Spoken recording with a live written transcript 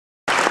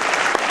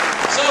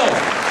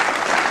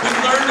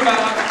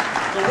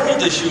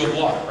world issue of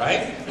water,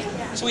 right?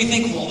 So we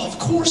think, well, of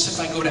course, if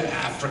I go to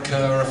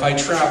Africa or if I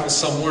travel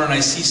somewhere and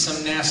I see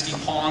some nasty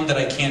pond that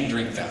I can't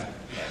drink that.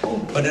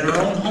 But in our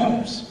own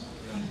homes,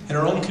 in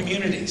our own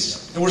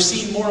communities. And we're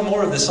seeing more and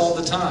more of this all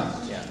the time.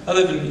 I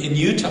live in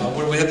Utah,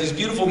 where we have these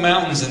beautiful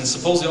mountains, and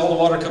supposedly all the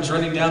water comes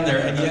running down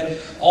there, and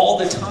yet all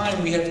the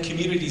time we have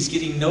communities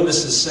getting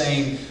notices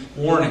saying,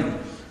 warning,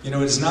 you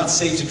know, it is not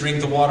safe to drink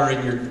the water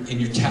in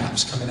your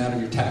taps, coming out of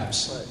your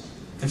taps.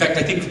 In fact,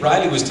 I think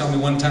Riley was telling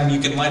me one time you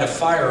can light a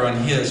fire on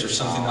his or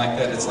something like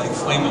that. It's like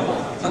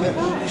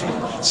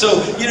flammable.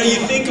 So, you know, you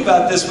think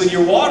about this with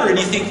your water and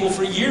you think, well,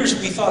 for years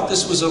we thought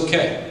this was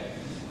okay.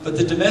 But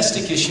the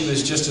domestic issue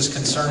is just as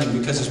concerning,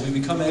 because as we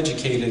become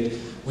educated,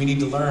 we need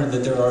to learn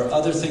that there are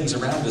other things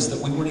around us that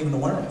we weren't even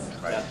aware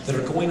of, that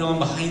are going on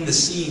behind the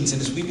scenes.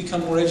 And as we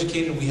become more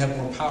educated, we have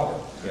more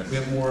power. We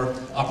have more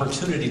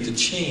opportunity to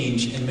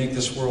change and make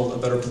this world a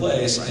better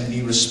place and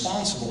be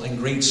responsible and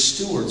great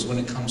stewards when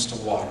it comes to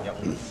water.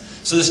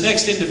 So this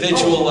next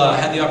individual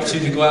had the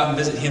opportunity to go out and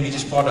visit him. He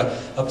just bought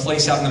a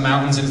place out in the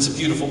mountains, and it's a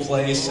beautiful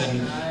place.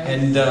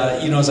 And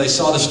you know, as I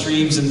saw the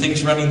streams and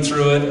things running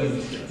through it,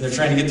 and they're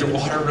trying to get their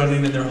water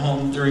running in their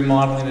home, they're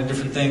remodeling and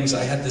different things,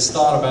 I had this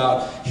thought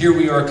about, here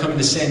we are coming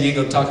to San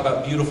Diego to talk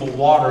about beautiful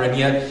water, and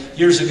yet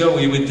years ago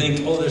we would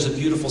think, oh, there's a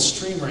beautiful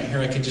stream right here,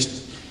 I can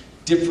just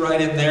dip right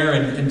in there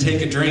and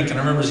take a drink. And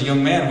I remember as a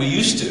young man, we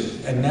used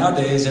to. And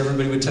nowadays,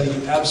 everybody would tell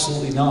you,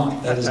 absolutely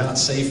not. That is not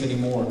safe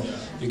anymore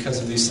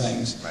because of these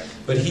things.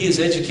 But he has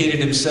educated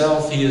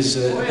himself. He has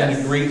been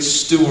a great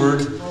steward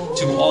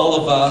to all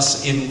of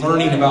us in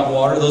learning about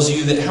water. Those of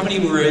you that, how many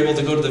were able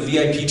to go to the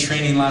VIP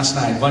training last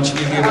night? A bunch of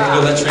you were able to go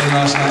to that training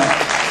last night?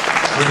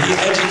 Where he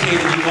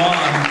educated you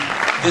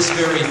on this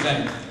very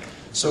thing.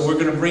 So we're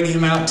going to bring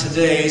him out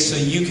today so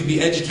you can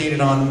be educated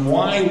on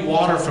why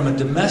water from a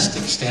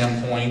domestic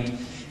standpoint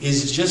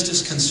is just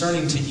as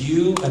concerning to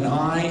you and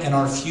I and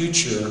our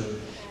future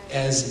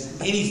as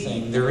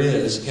anything there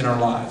is in our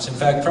lives. In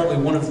fact, probably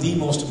one of the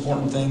most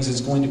important things is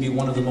going to be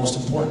one of the most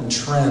important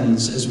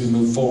trends as we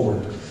move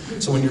forward.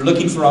 So when you're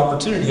looking for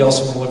opportunity, you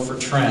also want to look for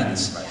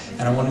trends.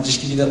 And I want to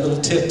just give you that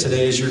little tip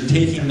today as you're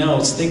taking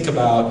notes. Think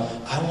about,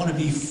 I want to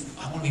be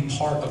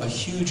part of a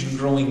huge and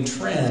growing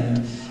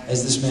trend,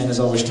 as this man has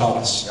always taught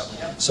us.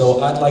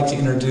 So I'd like to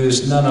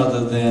introduce none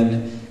other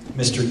than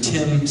Mr.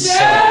 Tim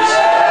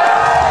Sellers.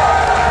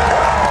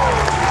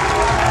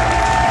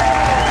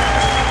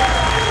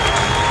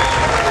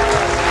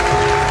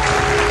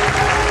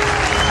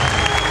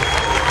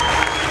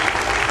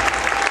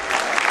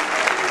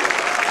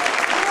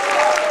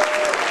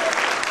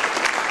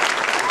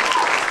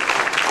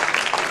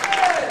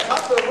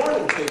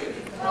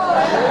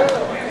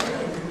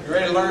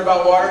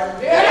 About water?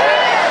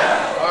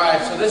 Yes! All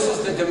right, so this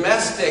is the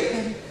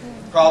domestic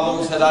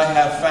problems that I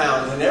have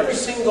found. And every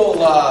single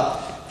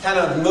kind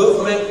of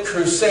movement,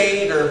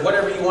 crusade, or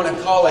whatever you want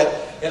to call it,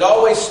 it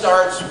always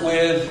starts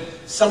with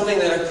something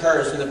that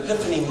occurs, an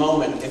epiphany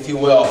moment, if you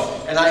will.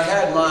 And I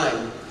had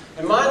mine.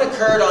 And mine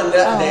occurred on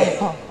that day.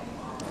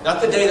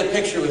 Not the day the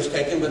picture was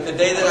taken, but the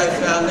day that I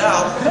found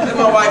out that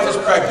my wife is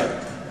pregnant.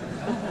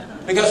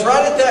 Because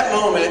right at that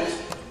moment,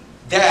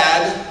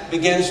 Dad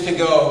begins to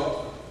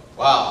go,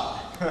 wow.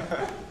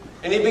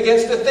 And he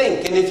begins to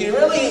think. And if you're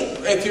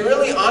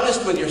really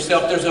honest with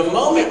yourself, there's a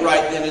moment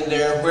right then and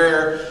there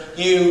where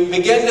you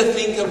begin to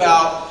think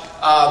about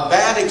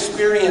bad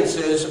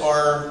experiences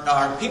or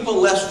people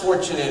less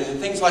fortunate and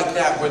things like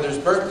that where there's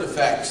birth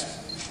defects.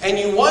 And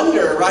you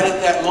wonder right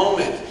at that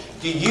moment,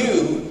 do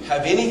you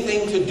have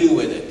anything to do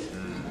with it?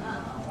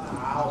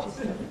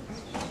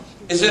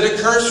 Is it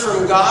a curse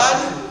from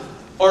God?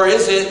 Or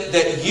is it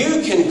that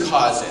you can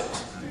cause it?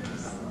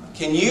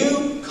 Can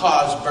you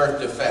cause birth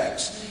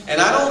defects? And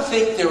I don't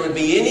think there would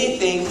be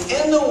anything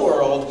in the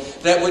world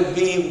that would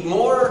be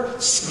more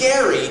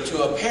scary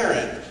to a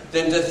parent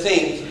than to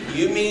think,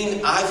 you mean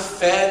I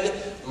fed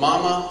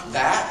Mama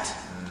that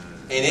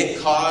and it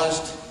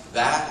caused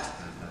that?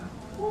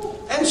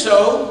 And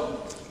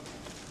so,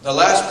 the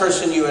last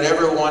person you would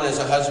ever want as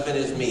a husband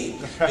is me.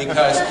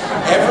 Because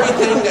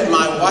everything that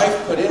my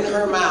wife put in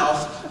her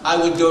mouth, I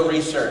would go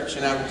research.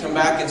 And I would come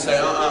back and say,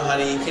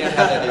 honey, you can't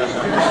have that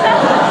anymore.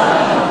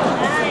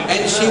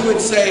 And she would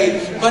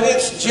say, but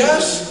it's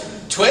just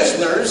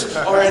Twizzlers,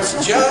 or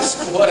it's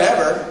just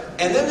whatever.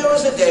 And then there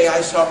was a day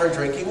I saw her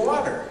drinking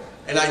water.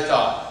 And I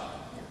thought,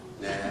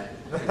 nah,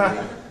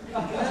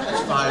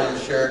 that's fine, I'm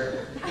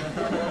sure.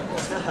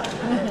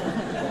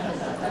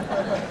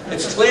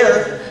 It's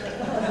clear.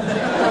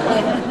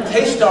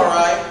 Tastes all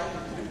right.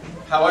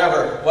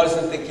 However,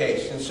 wasn't the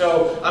case. And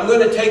so I'm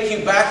going to take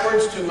you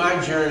backwards to my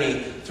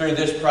journey through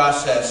this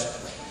process.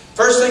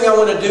 First thing I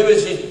want to do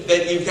is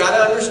that you've got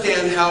to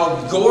understand how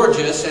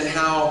gorgeous and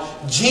how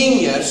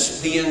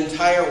genius the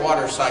entire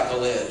water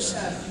cycle is.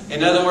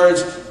 In other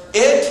words,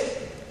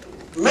 it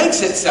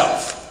makes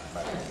itself.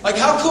 Like,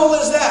 how cool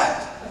is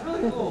that? That's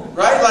really cool.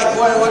 Right? Like,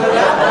 what did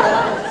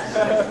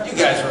that? You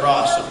guys are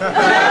awesome.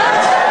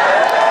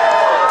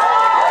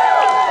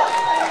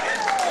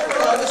 Ever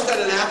noticed that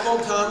an apple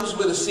apple comes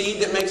with a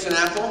seed that makes an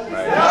apple?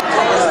 Right. How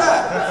cool is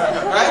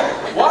that?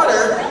 Right?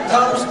 Water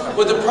comes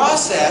with a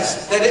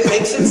process that it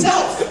makes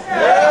itself.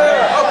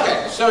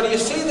 Okay, so do you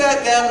see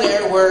that down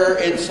there where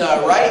it's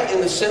right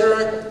in the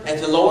center at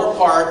the lower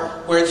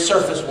part where it's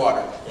surface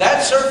water?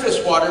 That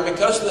surface water,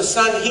 because the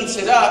sun heats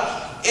it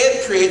up,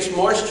 it creates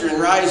moisture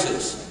and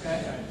rises.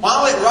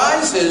 While it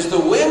rises, the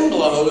wind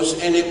blows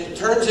and it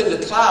turns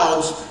into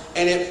clouds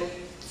and it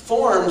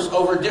forms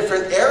over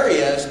different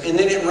areas, and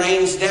then it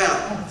rains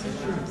down.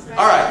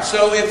 Alright,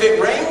 so if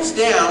it rains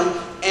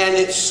down and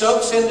it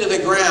soaks into the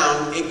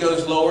ground, it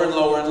goes lower and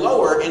lower and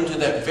lower into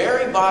that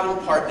very bottom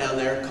part down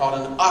there called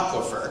an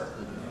aquifer.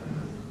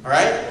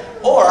 Alright?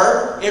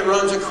 Or it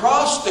runs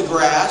across the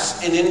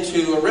grass and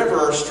into a river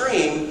or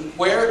stream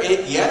where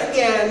it yet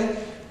again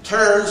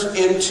turns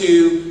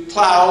into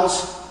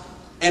clouds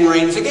and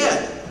rains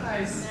again.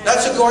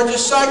 That's a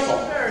gorgeous cycle.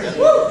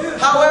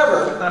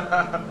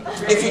 However,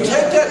 if you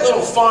take that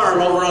little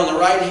farm over on the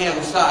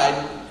right-hand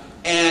side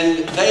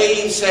and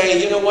they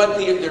say, you know what,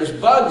 there's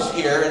bugs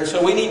here, and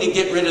so we need to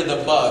get rid of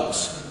the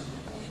bugs.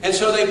 And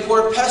so they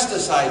pour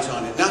pesticides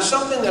on it. Now,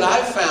 something that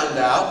I've found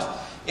out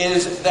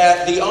is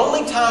that the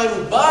only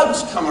time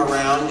bugs come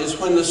around is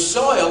when the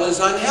soil is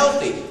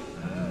unhealthy.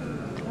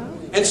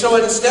 And so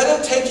instead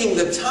of taking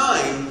the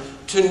time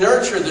to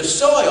nurture the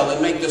soil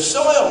and make the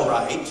soil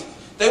right,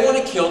 they want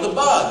to kill the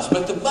bugs,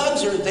 but the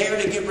bugs are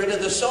there to get rid of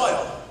the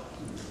soil.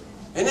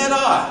 Isn't that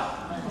odd?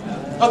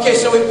 Okay,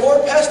 so we pour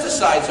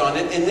pesticides on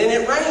it, and then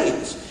it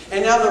rains.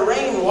 And now the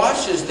rain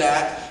washes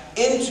that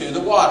into the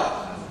water.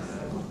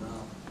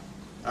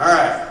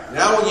 Alright,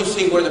 now you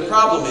see where the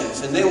problem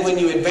is. And then when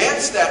you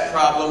advance that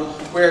problem,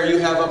 where you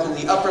have up in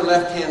the upper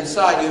left-hand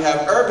side, you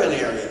have urban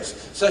areas,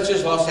 such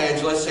as Los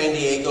Angeles, San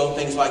Diego,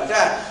 things like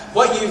that.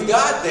 What you've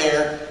got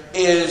there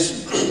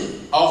is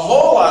a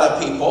whole lot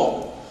of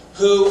people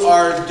who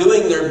are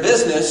doing their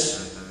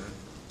business,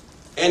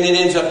 and it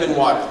ends up in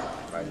water.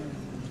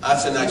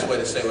 That's a nice way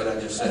to say what I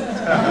just said.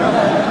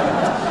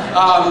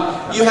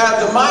 You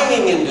have the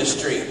mining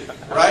industry,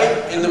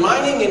 right? And the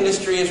mining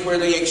industry is where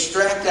they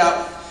extract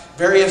out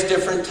various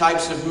different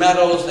types of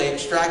metals. They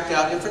extract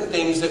out different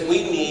things that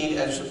we need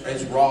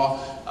as raw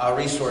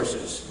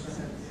resources.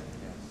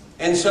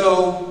 And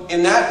so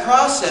in that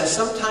process,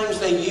 sometimes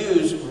they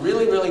use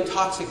really, really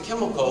toxic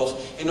chemicals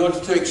in order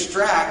to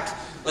extract,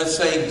 let's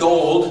say,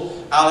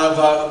 gold out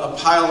of a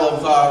pile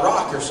of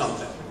rock or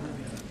something.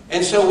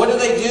 And so what do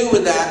they do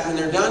with that when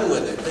they're done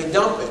with it? They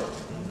dump it.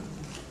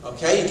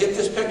 Okay, you get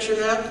this picture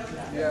now?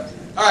 Yeah.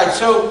 Alright,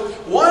 so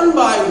one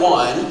by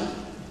one,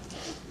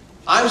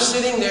 I'm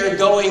sitting there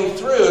going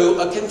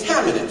through a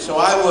contaminant. So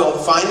I will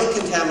find a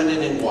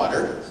contaminant in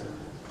water,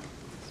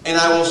 and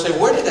I will say,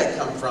 where did that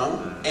come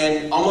from?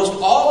 And almost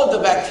all of the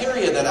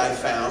bacteria that I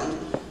found,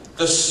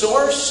 the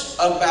source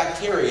of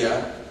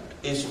bacteria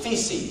is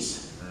feces.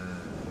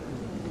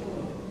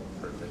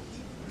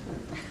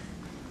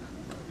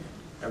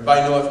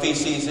 Everybody know what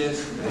feces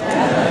is?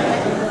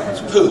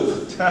 It's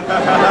poop.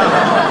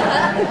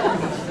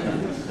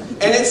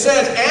 And it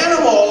said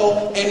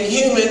animal and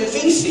human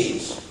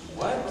feces.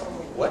 What?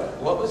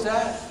 What was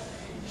that?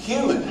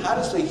 Human. How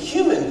does the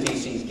human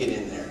feces get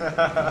in there?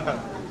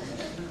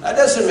 That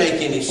doesn't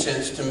make any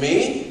sense to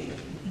me.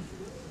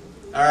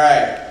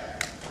 Alright.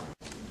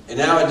 And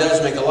now it does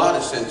make a lot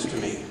of sense to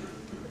me.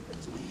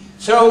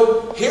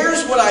 So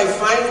here's what I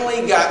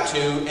finally got to,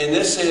 and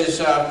this is,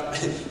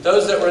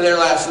 those that were there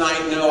last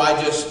night know I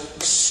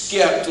just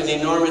skipped an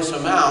enormous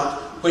amount,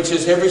 which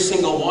is every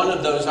single one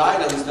of those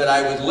items that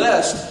I would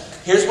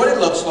list. Here's what it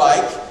looks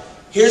like,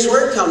 here's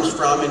where it comes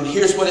from, and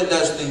here's what it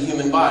does to the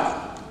human body.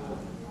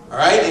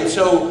 Alright, and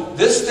so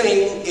this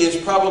thing is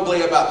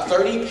probably about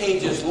 30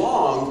 pages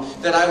long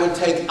that I would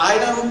take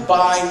item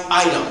by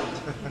item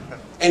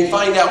and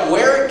find out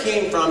where it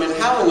came from and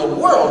how in the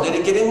world did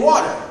it get in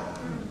water.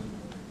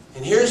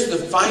 And here's the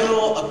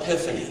final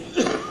epiphany.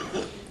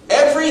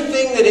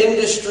 Everything that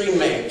industry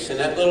makes, and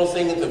that little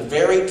thing at the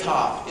very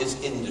top is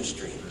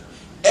industry.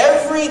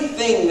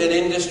 Everything that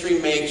industry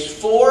makes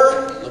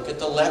for, look at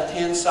the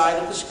left-hand side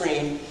of the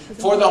screen,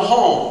 for the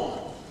home.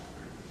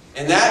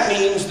 And that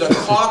means the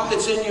caulk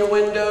that's in your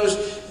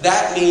windows,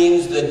 that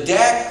means the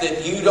deck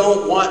that you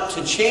don't want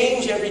to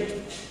change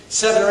every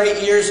 7 or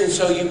 8 years, and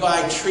so you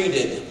buy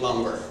treated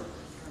lumber.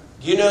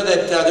 Do you know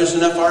that there's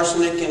enough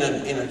arsenic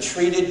in a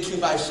treated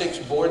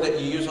 2x6 board that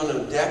you use on a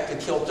deck to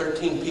kill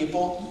 13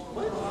 people?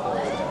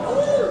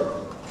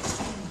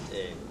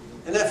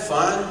 Isn't that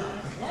fun?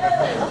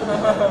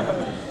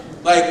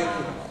 Like,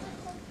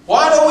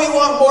 why do we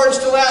want boards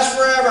to last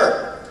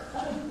forever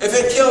if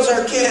it kills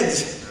our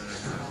kids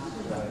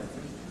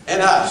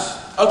and us?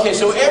 Okay,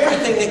 so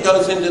everything that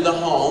goes into the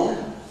home,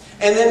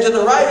 and then to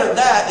the right of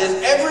that is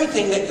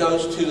everything that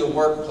goes to the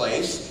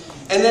workplace.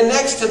 And then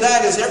next to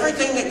that is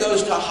everything that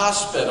goes to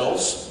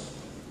hospitals.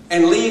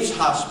 and leaves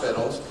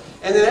hospitals.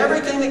 And then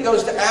everything that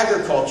goes to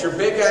agriculture,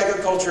 big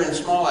agriculture and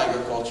small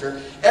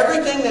agriculture,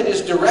 everything that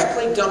is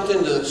directly dumped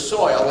into the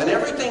soil, and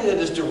everything that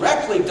is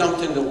directly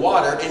dumped into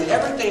water, and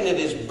everything that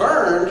is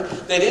burned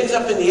that ends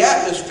up in the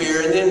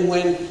atmosphere, and then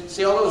when,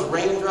 see all those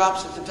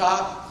raindrops at the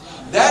top?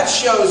 That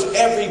shows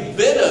every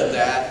bit of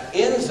that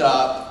ends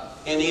up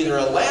in either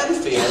a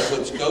landfill,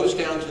 which goes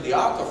down to the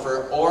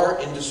aquifer, or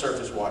into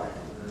surface water.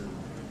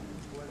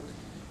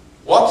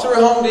 Walk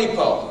through Home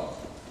Depot.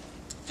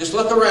 Just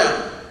look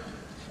around.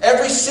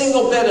 Every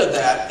single bit of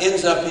that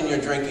ends up in your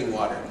drinking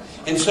water.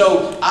 And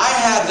so I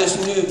have this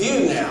new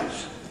view now.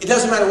 It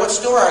doesn't matter what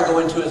store I go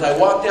into, as I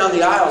walk down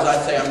the aisles, I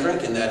say, I'm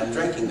drinking that, I'm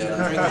drinking that,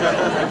 I'm drinking that,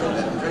 I'm drinking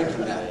that, I'm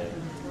drinking that.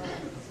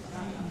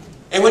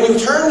 And when you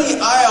turn the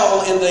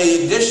aisle in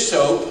the dish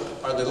soap,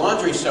 or the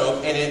laundry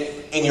soap,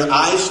 and your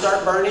eyes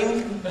start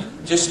burning,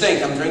 just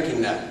think, I'm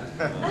drinking that.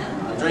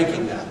 I'm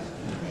drinking that.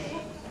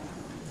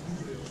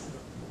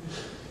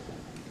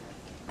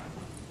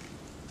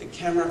 The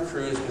camera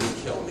crew is going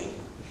to kill me.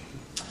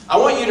 I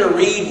want you to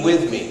read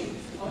with me.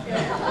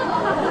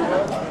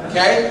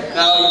 Okay?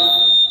 Now,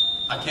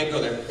 I can't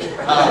go there. You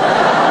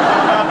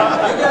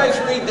guys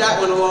read that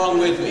one along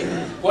with me.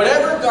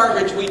 Whatever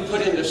garbage we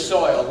put into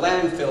soil,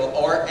 landfill,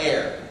 or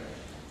air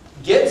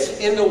gets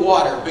into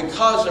water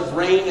because of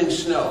rain and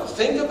snow.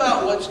 Think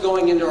about what's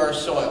going into our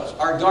soils.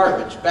 Our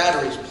garbage,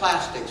 batteries,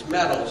 plastics,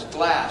 metals,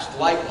 glass,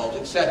 light bulbs,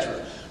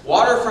 etc.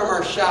 Water from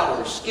our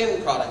showers,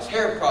 skin products,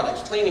 hair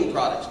products, cleaning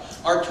products.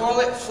 Our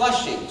toilet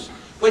flushings,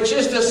 which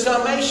is the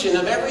summation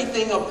of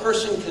everything a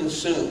person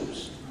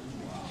consumes,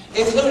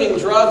 including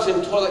drugs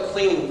and toilet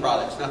cleaning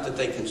products. Not that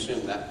they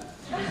consume that.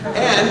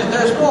 And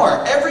there's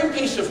more. Every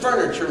piece of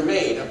furniture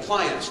made,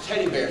 appliance,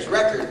 teddy bears,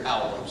 record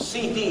albums,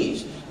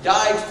 CDs,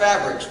 dyed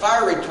fabrics,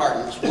 fire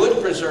retardants,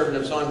 wood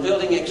preservatives on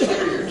building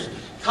exteriors,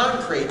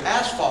 concrete,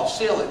 asphalt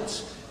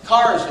sealants,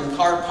 cars and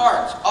car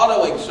parts,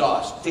 auto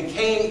exhaust,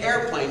 decaying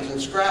airplanes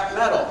and scrap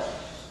metal,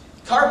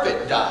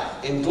 carpet dye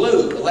and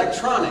glue,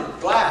 electronic,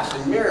 glass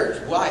and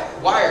mirrors,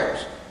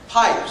 wires,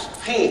 pipes,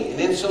 paint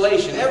and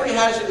insulation, every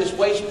hazardous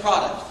waste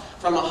product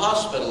from a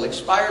hospital,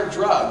 expired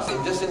drugs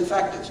and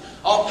disinfectants,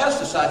 all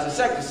pesticides,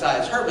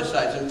 insecticides,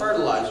 herbicides and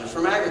fertilizers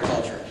from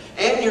agriculture,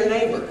 and your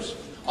neighbors,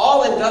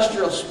 all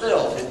industrial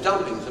spills and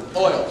dumpings of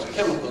oils,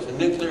 chemicals and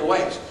nuclear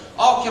waste,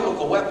 all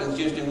chemical weapons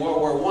used in World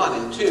War I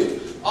and II,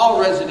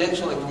 all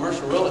residential and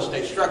commercial real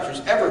estate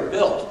structures ever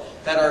built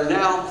that are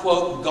now,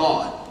 quote,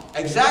 gone.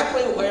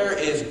 Exactly where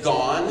is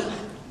gone?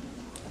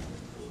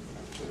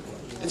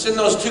 It's in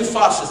those two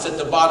faucets at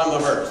the bottom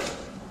of Earth.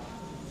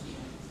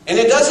 And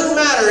it doesn't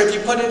matter if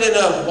you put it in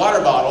a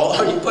water bottle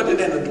or you put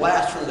it in a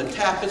glass from the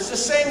tap, it's the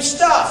same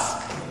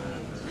stuff.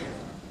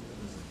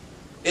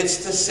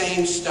 It's the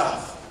same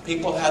stuff.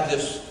 People have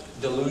this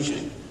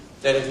delusion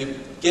that if you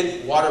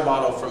get water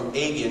bottle from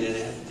Avian and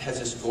it has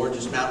this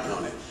gorgeous mountain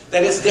on it,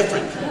 that it's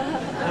different.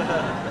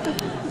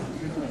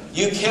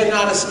 You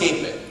cannot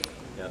escape it.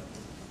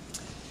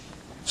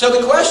 So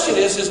the question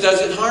is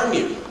does it harm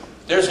you?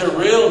 There's a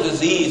real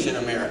disease in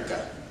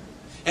America.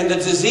 And the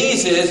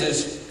disease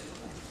is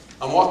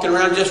I'm walking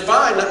around just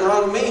fine, nothing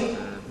wrong with me.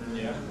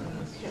 Yeah.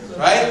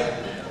 Right?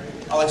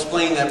 I'll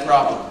explain that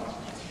problem.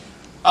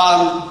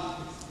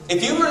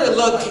 If you were to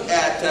look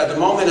at the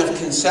moment of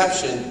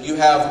conception, you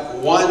have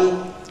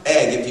one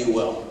egg, if you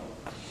will.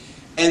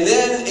 And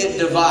then it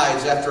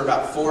divides after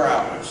about 4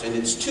 hours, and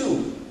it's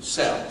 2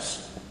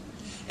 cells.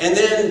 And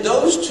then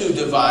those 2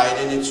 divide,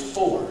 and it's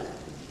 4.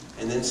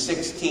 And then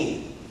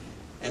 16.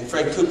 And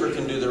Fred Cooper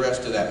can do the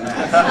rest of that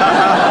math.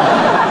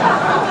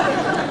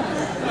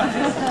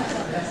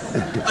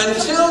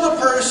 Until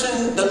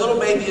the little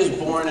baby is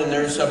born, and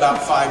there's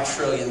about 5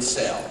 trillion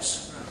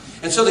cells.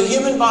 And so the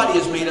human body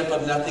is made up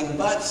of nothing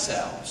but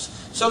cells.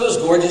 So those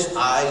gorgeous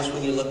eyes,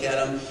 when you look at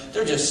them,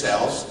 they're just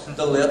cells.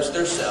 The lips,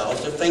 they're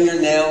cells. The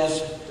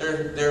fingernails,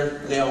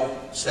 they're nail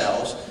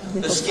cells.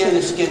 The skin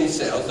is skin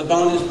cells. The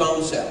bone is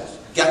bone cells.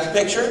 Got the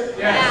picture?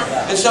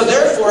 Yeah. And so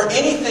therefore,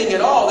 anything at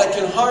all that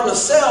can harm a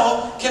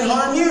cell can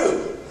harm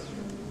you.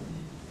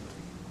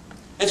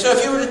 And so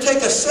if you were to take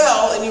a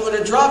cell and you were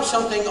to drop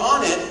something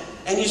on it,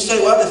 and you say,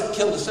 well, this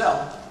killed the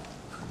cell,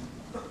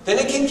 then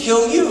it can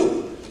kill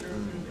you.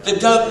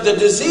 The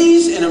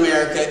disease in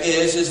America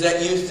is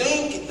that you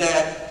think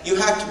that you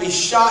have to be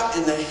shot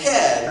in the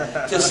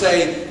head to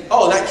say,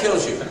 oh, that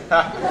kills you.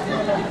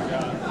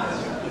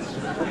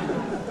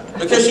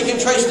 Because you can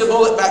trace the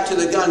bullet back to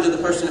the gun to the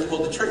person that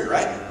pulled the trigger,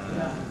 right?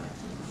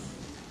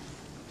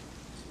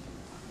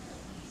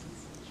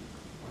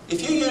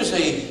 If you use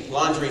a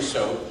laundry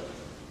soap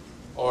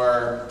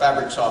or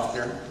fabric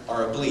softener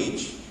or a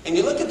bleach, and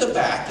you look at the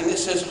back and it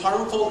says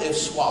harmful if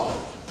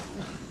swallowed.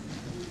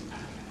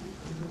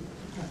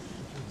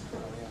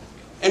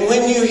 And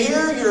when you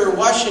hear your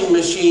washing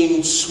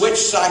machine switch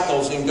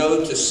cycles and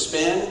go to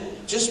spin,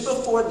 just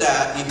before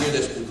that you hear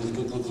this.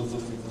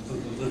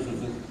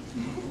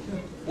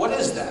 What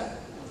is that?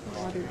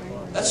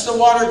 That's the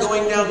water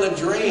going down the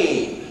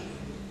drain.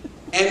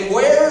 And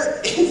where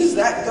does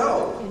that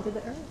go? Into the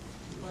earth.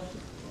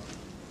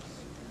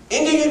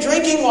 Into your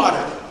drinking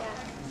water.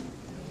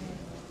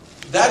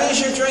 That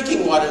is your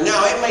drinking water.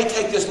 Now, it may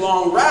take this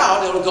long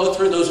route. It'll go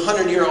through those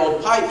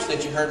 100-year-old pipes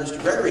that you heard Mr.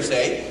 Gregory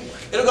say.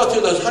 It'll go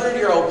through those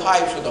 100-year-old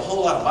pipes with a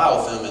whole lot of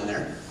biofilm in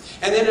there.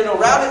 And then it'll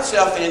route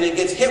itself in, it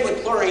gets hit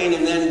with chlorine,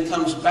 and then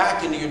comes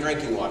back into your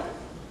drinking water.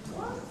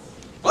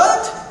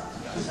 What?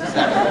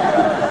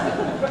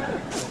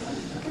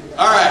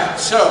 All right,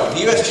 so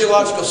the U.S.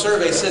 Geological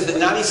Survey says that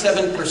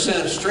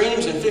 97% of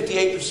streams and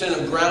 58%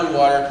 of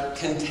groundwater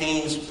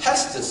contains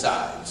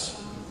pesticides.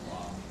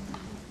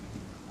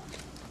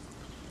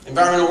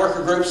 Environmental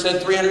Worker Group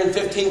said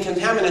 315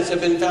 contaminants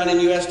have been found in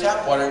U.S.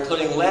 tap water,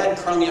 including lead,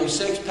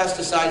 chromium-6,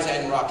 pesticides,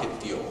 and rocket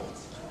fuel.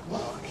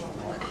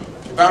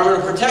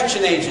 Environmental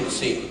Protection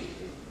Agency.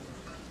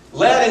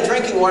 Lead in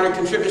drinking water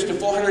contributes to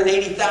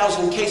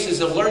 480,000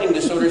 cases of learning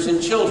disorders in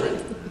children.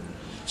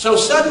 So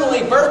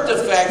suddenly birth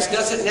defects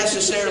doesn't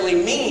necessarily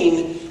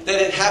mean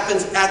that it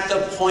happens at the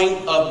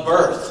point of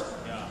birth.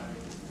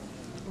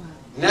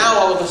 Now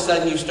all of a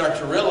sudden you start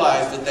to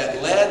realize that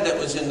that lead that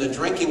was in the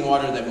drinking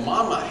water that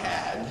mama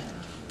had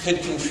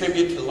could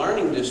contribute to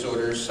learning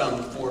disorders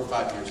some 4 or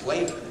 5 years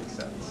later.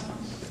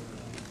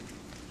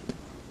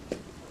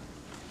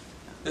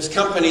 This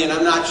company, and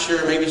I'm not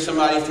sure, maybe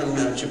somebody from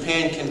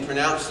Japan can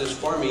pronounce this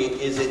for me,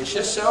 is it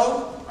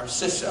Chiso or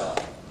Ciso?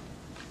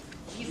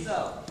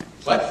 Chiso.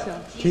 What?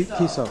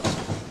 Chiso.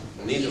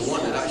 Neither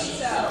one that I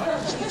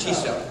said.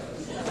 Chiso.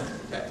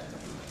 Okay.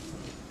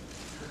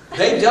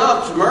 They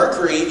dumped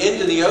mercury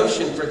into the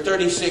ocean for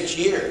 36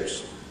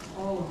 years.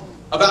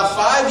 About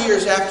 5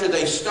 years after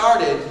they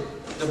started,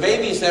 the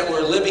babies that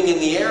were living in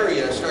the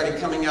area started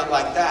coming out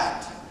like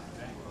that.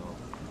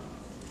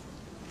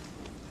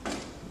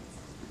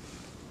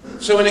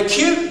 So an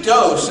acute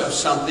dose of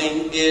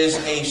something is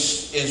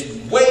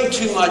way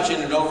too much,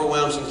 and it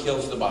overwhelms and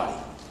kills the body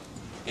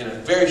in a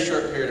very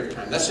short period of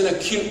time. That's an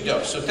acute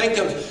dose. So think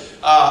of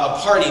a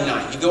party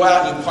night. You go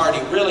out and you party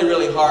really,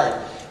 really hard,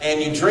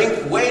 and you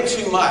drink way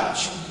too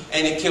much,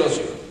 and it kills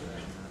you.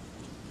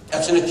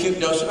 That's an acute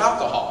dose of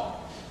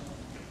alcohol.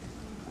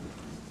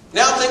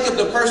 Now think of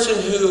the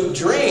person who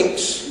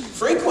drinks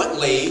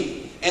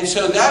frequently, and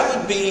so that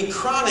would be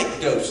chronic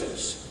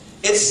doses.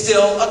 It's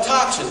still a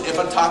toxin. If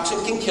a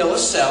toxin can kill a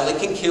cell, it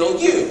can kill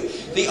you.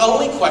 The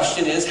only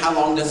question is, how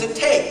long does it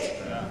take?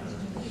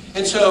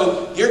 And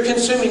so you're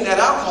consuming that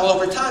alcohol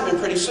over time, and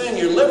pretty soon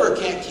your liver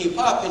can't keep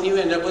up, and you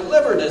end up with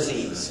liver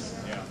disease.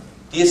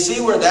 Do you see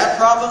where that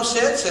problem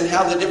sits, and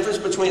how the difference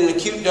between an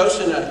acute dose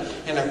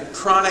and a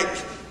chronic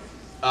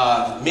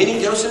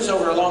mini doses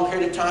over a long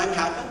period of time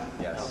happen?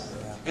 Yes.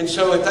 And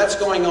so if that's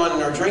going on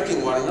in our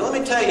drinking water, now let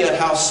me tell you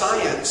how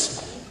science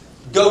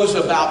goes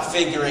about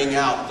figuring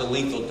out the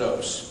lethal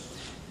dose.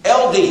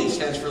 LD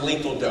stands for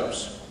lethal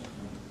dose.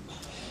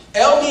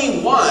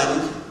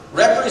 LD1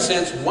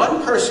 represents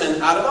 1 person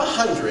out of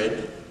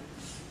 100,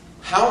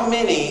 how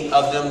many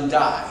of them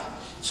die.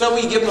 So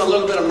we give them a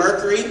little bit of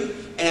mercury,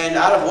 and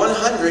out of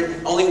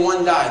 100, only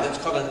 1 die. That's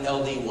called an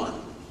LD1.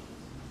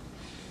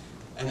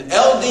 An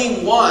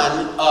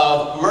LD1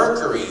 of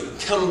mercury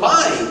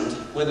combined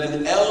with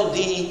an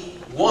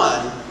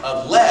LD1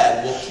 of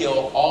lead will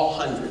kill all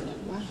 100.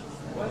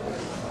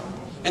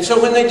 And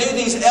so when they do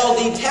these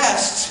LD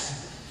tests,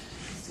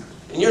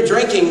 and you're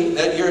drinking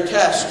your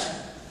test,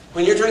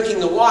 when you're drinking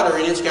the water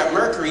and it's got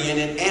mercury in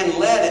it and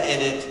lead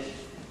in it,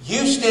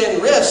 you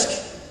stand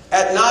risk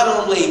at not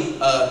only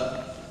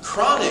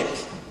chronic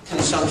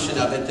consumption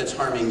of it that's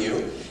harming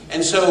you.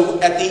 And so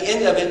at the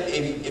end of it,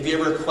 if you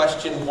ever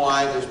question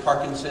why there's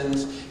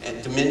Parkinson's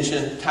and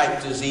dementia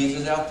type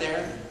diseases out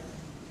there,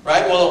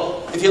 right?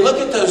 Well, if you look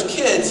at those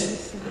kids,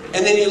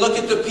 and then you look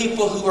at the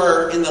people who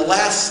are in the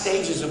last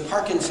stages of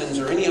Parkinson's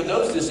or any of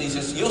those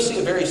diseases, you'll see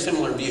a very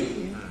similar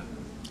view.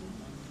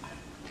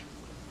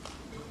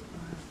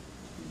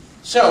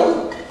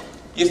 So,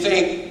 you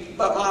think,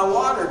 but my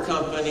water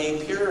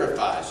company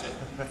purifies it.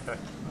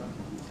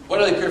 What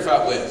do they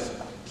purify it with?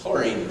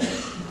 Chlorine.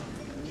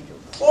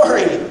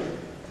 Chlorine.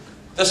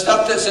 The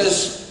stuff that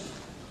says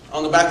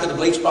on the back of the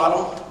bleach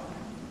bottle,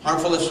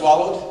 harmful if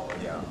swallowed?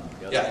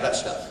 Yeah, that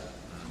stuff.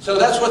 So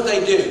that's what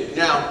they do.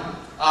 Now,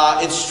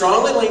 it's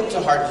strongly linked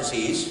to heart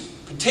disease.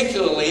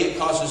 Particularly, it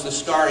causes the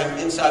scarring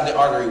inside the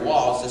artery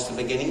walls. That's the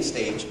beginning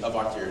stage of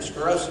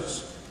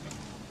arteriosclerosis.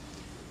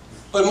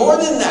 But more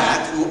than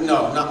that,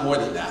 no, not more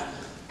than that.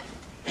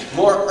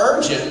 More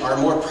urgent or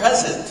more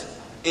present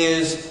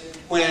is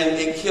when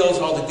it kills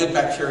all the good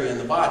bacteria in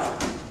the body.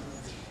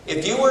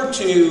 If you were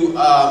to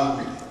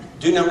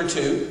do number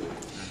 2,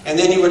 and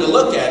then you were to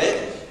look at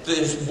it,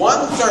 there's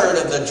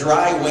 1/3 of the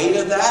dry weight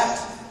of that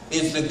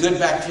is the good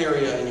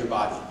bacteria in your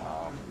body.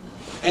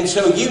 And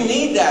so you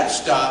need that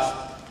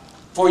stuff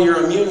for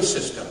your immune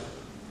system.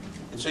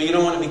 And so you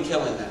don't want to be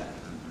killing that.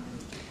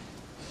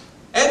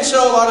 And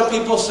so a lot of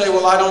people say,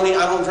 well, I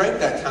don't drink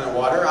that kind of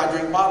water. I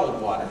drink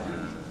bottled water.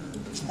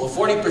 Well,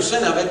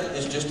 40% of it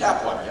is just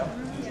tap water.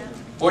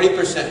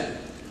 40%.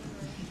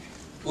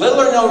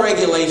 Little or no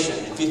regulation.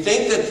 If you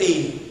think that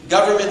the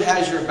government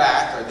has your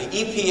back, or the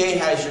EPA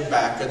has your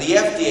back, or the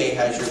FDA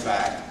has your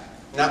back,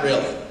 not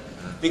really.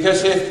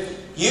 Because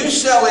if you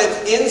sell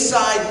it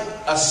inside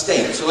a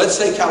state, so let's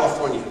say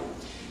California.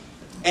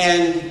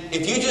 And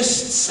if you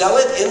just sell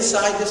it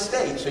inside the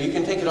state, so you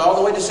can take it all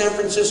the way to San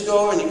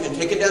Francisco and you can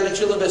take it down to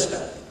Chula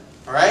Vista,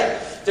 all right?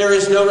 There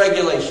is no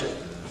regulation.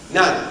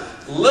 None.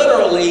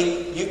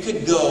 Literally, you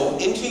could go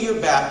into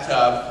your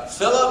bathtub,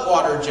 fill up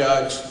water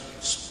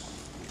jugs,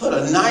 put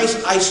a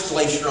nice ice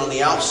glacier on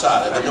the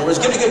outside of it. In other words,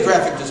 get a good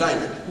graphic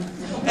designer.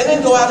 And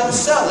then go out and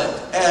sell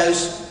it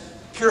as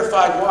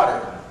purified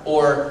water,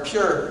 or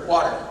pure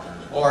water,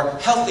 or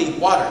healthy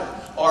water,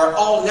 or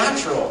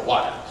all-natural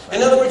water.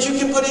 In other words, you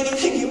can put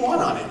anything you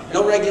want on it.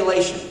 No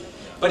regulation.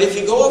 But if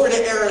you go over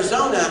to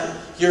Arizona,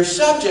 you're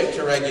subject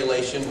to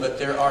regulation, but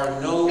there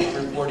are no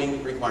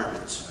reporting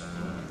requirements.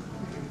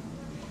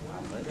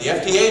 The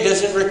FDA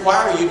doesn't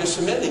require you to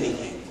submit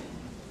anything.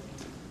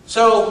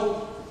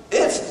 So,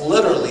 it's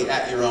literally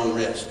at your own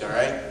risk, all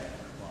right?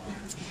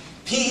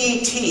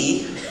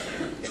 PET,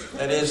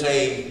 that is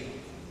an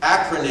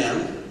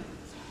acronym,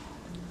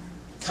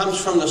 comes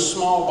from the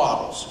small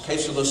bottles. Okay,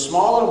 so the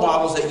small little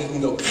bottles that you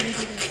can go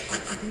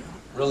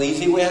real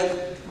easy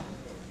with,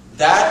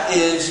 that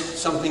is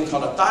something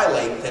called a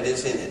phthalate that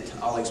is in it.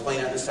 I'll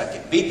explain that in a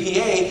second.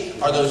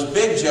 BPA are those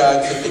big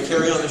jugs that they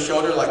carry on the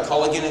shoulder, like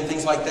Culligan and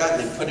things like that,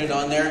 and they put it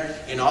on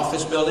there in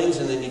office buildings,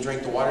 and then you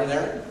drink the water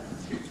there.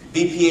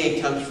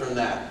 BPA comes from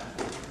that.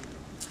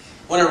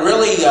 I want to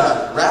really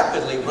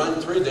rapidly run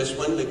through this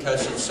one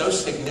because it's so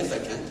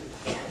significant.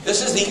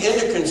 This is the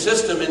endocrine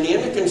system, and the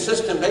endocrine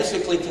system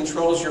basically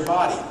controls your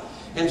body.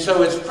 And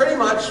so it's pretty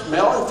much,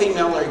 male and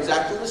female are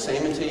exactly the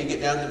same until you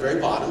get down to the very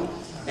bottom.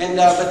 And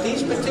but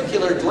these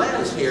particular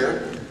glands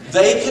here,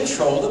 they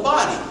control the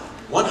body,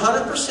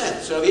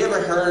 100%. So have you ever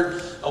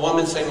heard a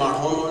woman say, my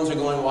hormones are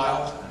going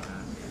wild?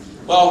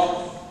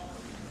 Well,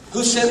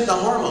 who sent the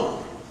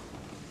hormone?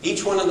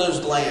 Each one of those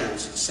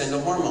glands send a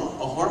hormone.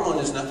 A hormone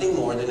is nothing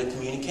more than a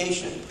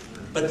communication.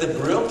 But the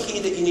real key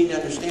that you need to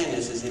understand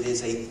is it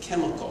is a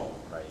chemical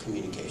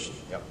communication.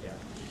 Yep.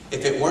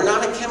 If it were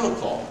not a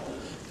chemical,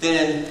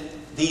 then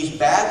these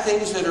bad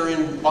things that are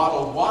in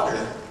bottled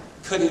water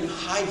couldn't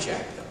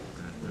hijack them.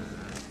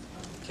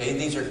 Okay,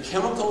 these are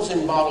chemicals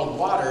in bottled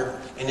water,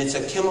 and it's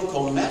a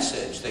chemical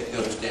message that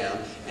goes down,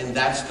 and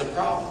that's the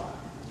problem.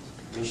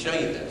 Let me show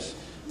you this.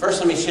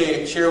 First, let me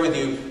share with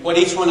you what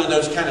each one of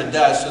those kind of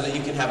does so that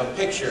you can have a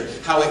picture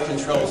how it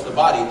controls the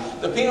body.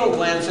 The pineal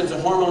gland sends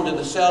a hormone to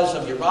the cells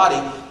of your body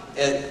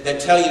that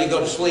tell you to go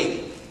to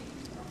sleep.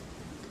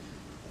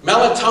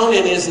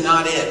 Melatonin is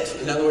not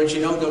it. In other words,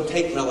 you don't go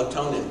take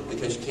melatonin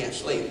because you can't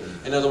sleep.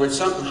 In other words,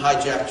 something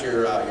hijacked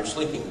your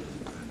sleeping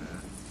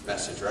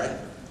message, right?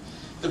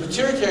 The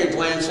pituitary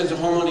gland sends a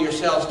hormone to your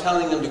cells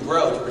telling them to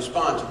grow, to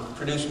respond, to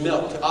produce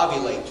milk, to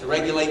ovulate, to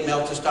regulate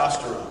male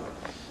testosterone.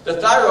 The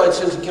thyroid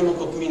sends a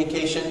chemical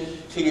communication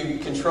to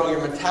control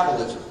your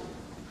metabolism.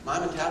 My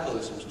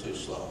metabolism is too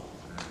slow,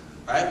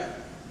 right?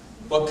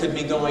 What could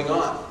be going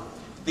on?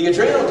 The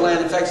adrenal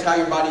gland affects how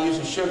your body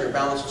uses sugar,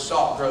 balances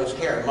salt, grows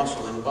hair,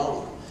 muscle, and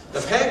bone.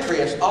 The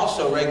pancreas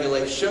also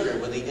regulates sugar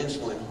with the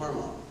insulin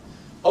hormone.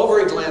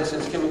 Ovary gland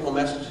sends chemical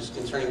messages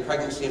concerning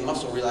pregnancy and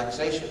muscle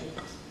relaxation.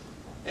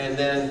 And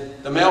then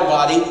the male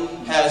body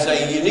has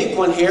a unique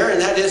one here, and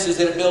that is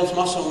that it builds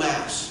muscle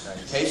mass.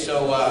 Okay,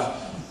 so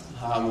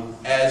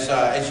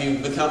as you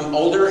become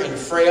older and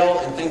frail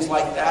and things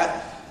like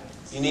that,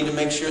 you need to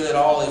make sure that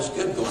all is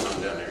good going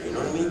on down there. You know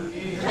what I mean?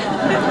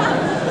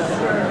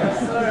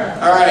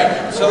 All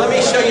right, so let me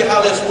show you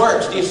how this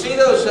works. Do you see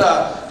those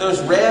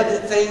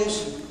red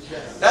things?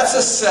 That's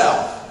a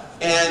cell.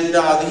 And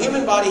the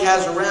human body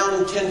has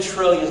around 10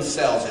 trillion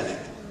cells in it.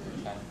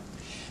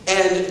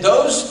 And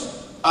those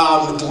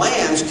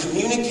glands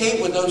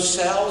communicate with those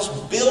cells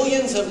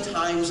billions of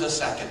times a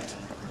second.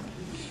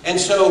 And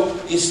so,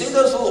 you see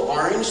those little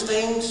orange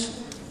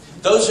things?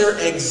 Those are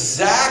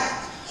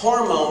exact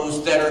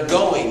hormones that are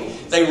going.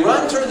 They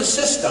run through the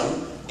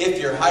system, if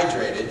you're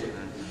hydrated.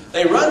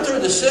 They run through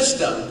the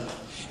system,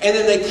 and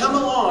then they come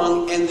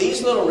along, and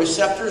these little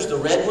receptors, the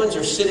red ones,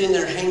 are sitting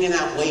there hanging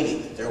out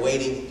waiting. They're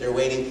waiting, they're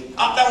waiting.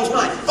 Oh, that was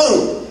mine.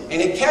 Boom!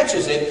 And it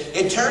catches it,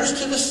 it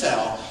turns to the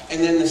cell,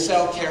 and then the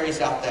cell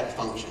carries out that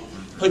function.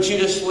 Puts you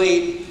to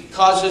sleep,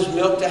 causes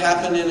milk to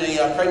happen in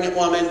a pregnant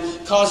woman,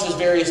 causes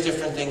various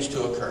different things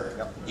to occur.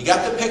 Yep. You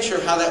got the picture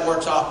of how that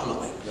works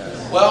optimally.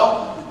 Yes.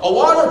 Well, a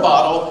water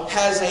bottle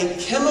has a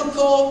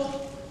chemical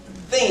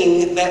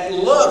thing that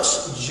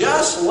looks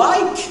just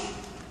like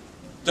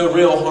the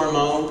real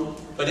hormone,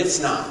 but it's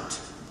not.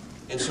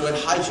 And so it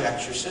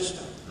hijacks your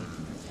system.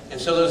 And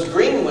so those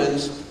green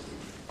ones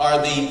are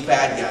the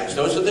bad guys.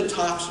 Those are the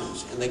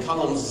toxins. And they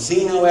call them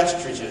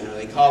xenoestrogen, or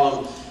they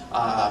call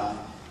them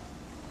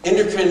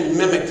endocrine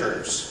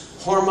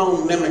mimickers,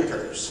 hormone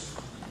mimickers,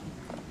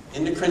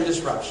 endocrine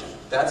disruption.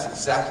 That's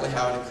exactly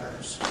how it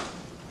occurs.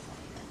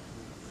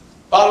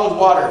 Bottled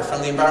water from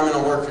the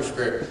Environmental Workers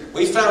Group.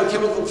 We found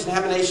chemical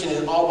contamination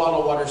in all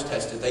bottled waters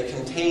tested. They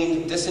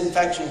contained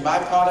disinfection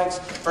byproducts,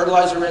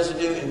 fertilizer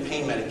residue, and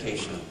pain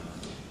medication.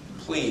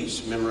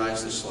 Please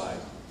memorize this slide.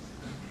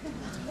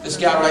 This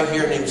guy right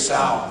here named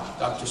Sal,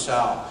 Dr.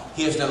 Sal,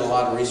 he has done a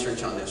lot of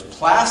research on this.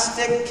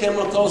 Plastic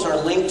chemicals are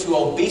linked to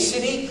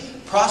obesity,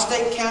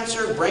 prostate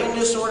cancer, brain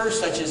disorders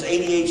such as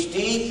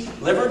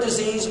ADHD, liver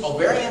disease,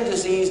 ovarian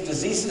disease,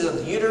 diseases of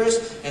the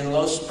uterus, and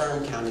low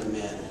sperm count in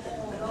men.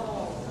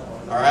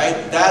 All right,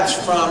 that's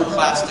from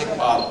plastic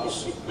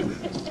bottles.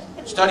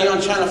 Study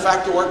on China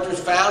factory workers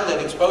found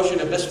that exposure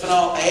to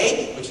bisphenol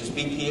A, which is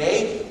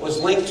BPA,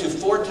 was linked to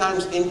 4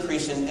 times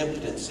increase in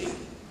impotency.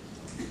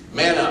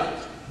 Man up.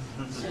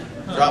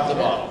 Drop the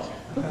bottle.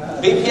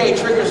 BPA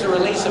triggers the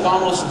release of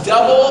almost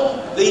double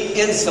the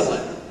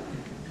insulin.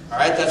 All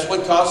right, that's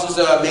what causes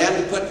a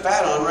man to put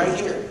fat on right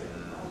here.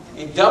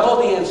 You double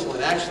the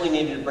insulin, actually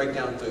needed to break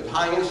down food.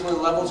 High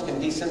insulin levels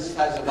can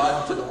desensitize the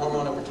body to the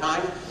hormone over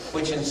time,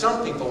 which in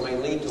some people may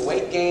lead to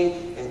weight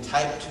gain and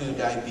type 2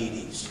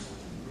 diabetes.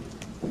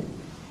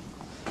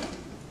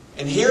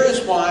 And here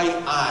is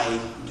why I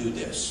do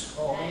this.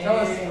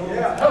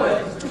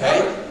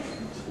 Okay?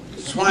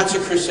 This is why it's a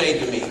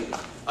crusade to me.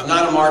 I'm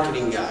not a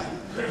marketing guy.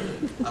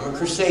 I'm a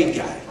crusade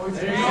guy.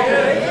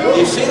 Do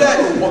you see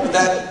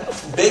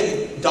that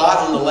big dot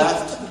on the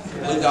left?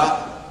 Blue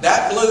dot?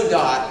 That blue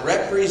dot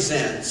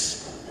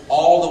represents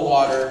all the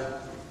water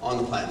on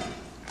the planet.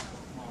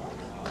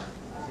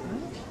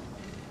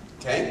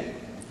 Okay?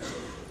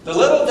 The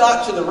little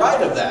dot to the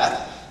right of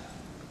that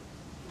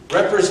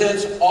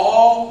represents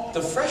all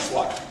the fresh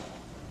water.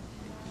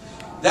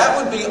 That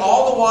would be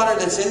all the water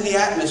that's in the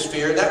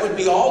atmosphere. That would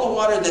be all the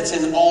water that's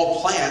in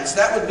all plants.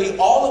 That would be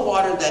all the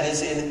water that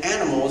is in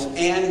animals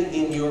and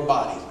in your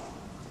body.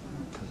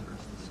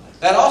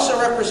 That also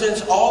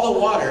represents all the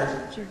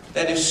water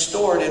that is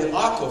stored in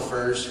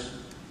aquifers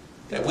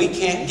that we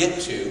can't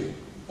get to,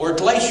 or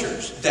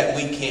glaciers that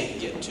we can't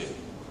get to.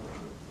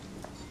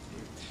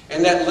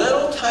 And that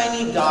little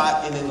tiny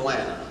dot in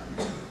Atlanta,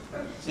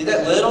 see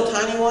that little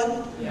tiny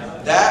one?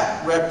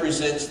 That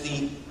represents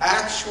the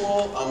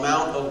actual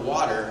amount of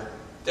water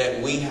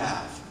that we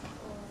have.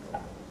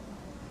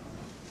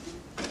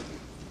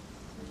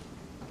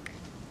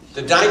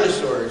 The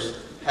dinosaurs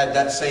had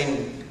that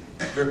same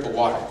grip of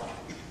water.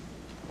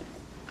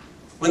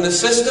 When the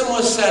system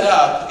was set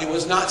up, it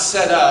was not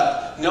set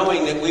up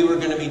knowing that we were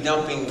going to be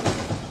dumping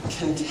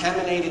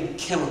contaminated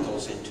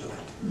chemicals into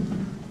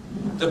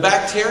it. The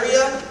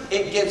bacteria,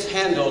 it gets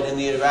handled in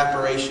the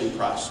evaporation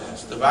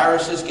process. The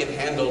viruses get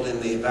handled in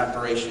the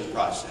evaporation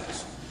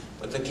process.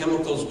 But the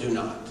chemicals do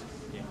not.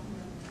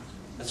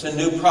 That's a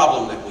new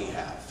problem that we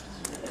have.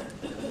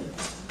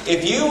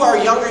 If you are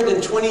younger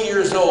than 20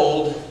 years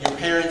old, your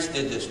parents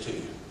did this to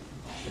you.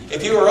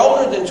 If you are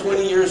older than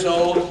 20 years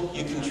old,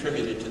 you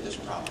contributed to this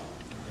problem.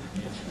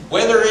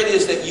 Whether it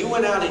is that you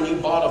went out and you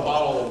bought a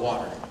bottle of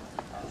water,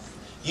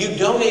 you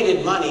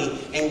donated money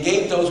and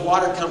gave those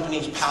water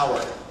companies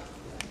power.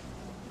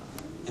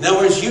 In other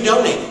words, you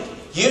donated.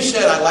 You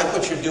said, I like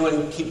what you're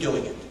doing, keep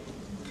doing it.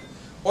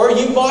 Or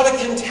you bought a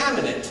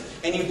contaminant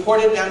and you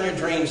poured it down your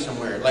drain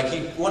somewhere. Like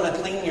you want to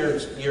clean your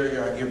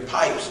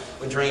pipes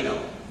with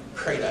Drano.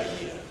 Great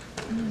idea.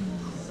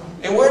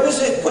 And where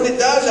does it, when it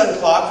does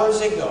unclog, where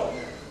does it go?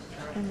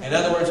 In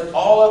other words,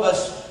 all of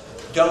us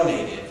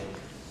donated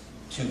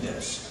to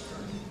this.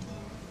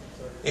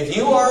 If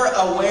you are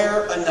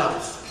aware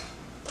enough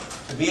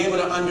to be able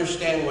to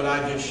understand what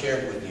I just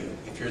shared with you,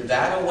 if you're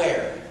that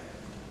aware,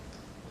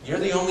 you're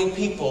the only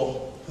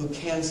people who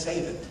can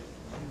save it.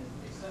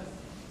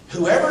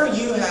 Whoever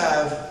you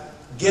have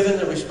given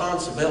the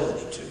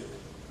responsibility to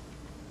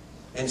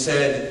and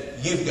said,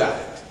 you've got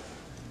it,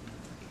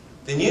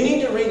 then you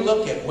need to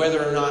relook at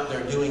whether or not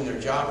they're doing their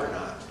job or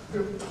not.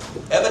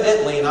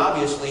 Evidently and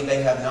obviously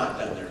they have not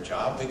done their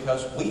job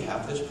because we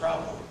have this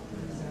problem.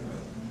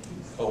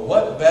 But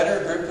what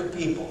better group of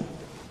people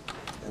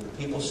than the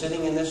people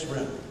sitting in this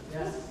room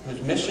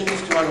whose mission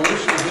is to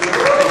unleash the human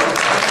potential